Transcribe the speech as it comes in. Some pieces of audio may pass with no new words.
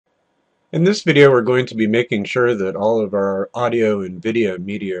In this video, we're going to be making sure that all of our audio and video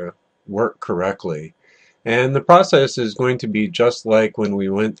media work correctly. And the process is going to be just like when we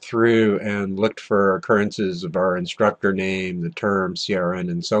went through and looked for occurrences of our instructor name, the term,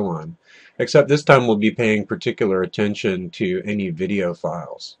 CRN, and so on. Except this time we'll be paying particular attention to any video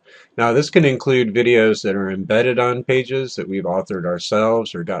files. Now this can include videos that are embedded on pages that we've authored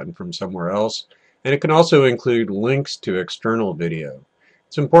ourselves or gotten from somewhere else. And it can also include links to external video.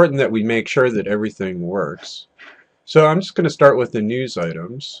 It's important that we make sure that everything works. So I'm just going to start with the news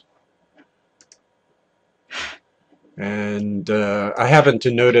items. And I happen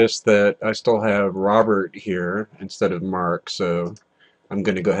to notice that I still have Robert here instead of Mark, so I'm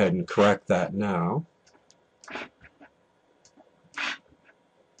going to go ahead and correct that now.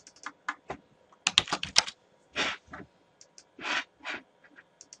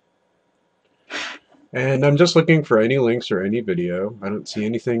 And I'm just looking for any links or any video. I don't see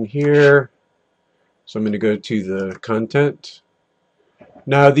anything here, so I'm going to go to the content.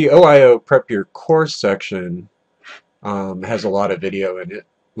 Now the OIO Prep Your Course section has a lot of video in it,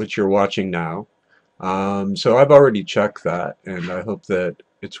 which you're watching now. So I've already checked that, and I hope that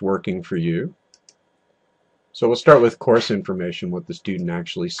it's working for you. So we'll start with course information, what the student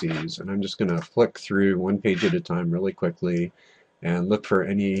actually sees. And I'm just going to flick through one page at a time really quickly and look for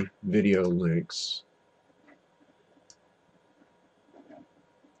any video links.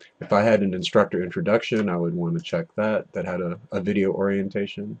 If I had an instructor introduction, I would want to check that had a video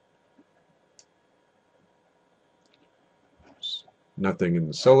orientation. Nothing in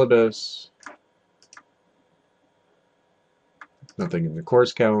the syllabus. Nothing in the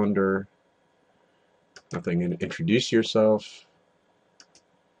course calendar. Nothing in introduce yourself.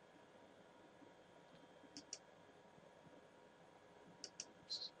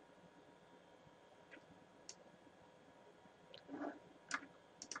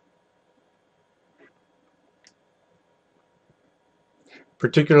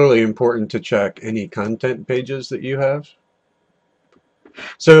 Particularly important to check any content pages that you have.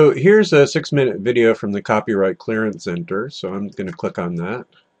 So here's a 6-minute video from the Copyright Clearance Center, so I'm going to click on that.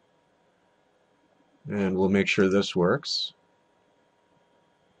 And we'll make sure this works.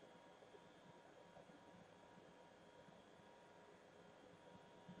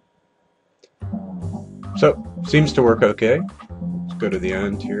 So, seems to work okay. Let's go to the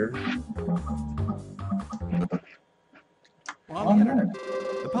end here. Well, on the internet,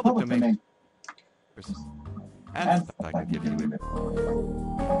 the public domain. And I can give you it.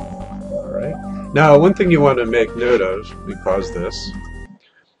 Alright. Now, one thing you want to make note of, let me pause this.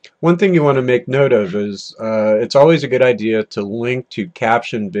 One thing you want to make note of is it's always a good idea to link to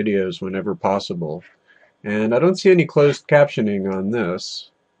captioned videos whenever possible. And I don't see any closed captioning on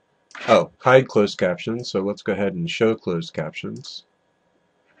this. Oh, hide closed captions, so let's go ahead and show closed captions.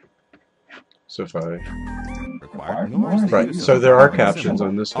 So if I... Right, so there are captions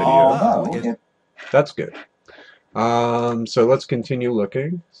on this video. That's good. So let's continue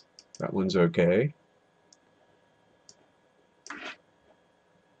looking. That one's okay.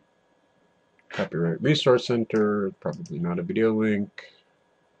 Copyright Resource Center, probably not a video link.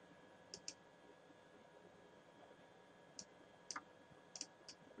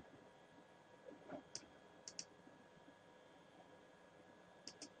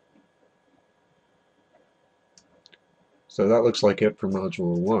 So that looks like it for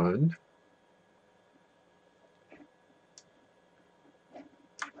Module 1.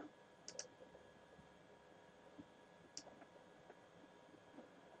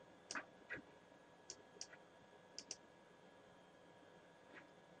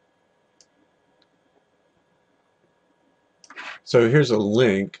 So here's a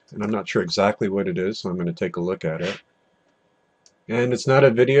link, and I'm not sure exactly what it is, so I'm going to take a look at it. And it's not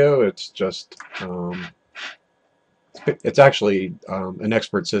a video, it's just, it's actually an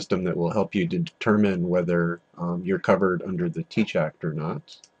expert system that will help you to determine whether you're covered under the Teach Act or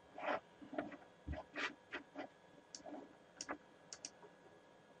not.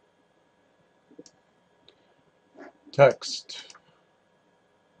 Text.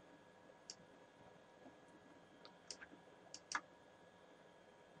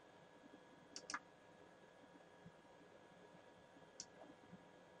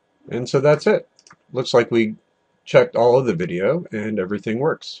 And so that's it. Looks like we checked all of the video and everything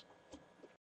works.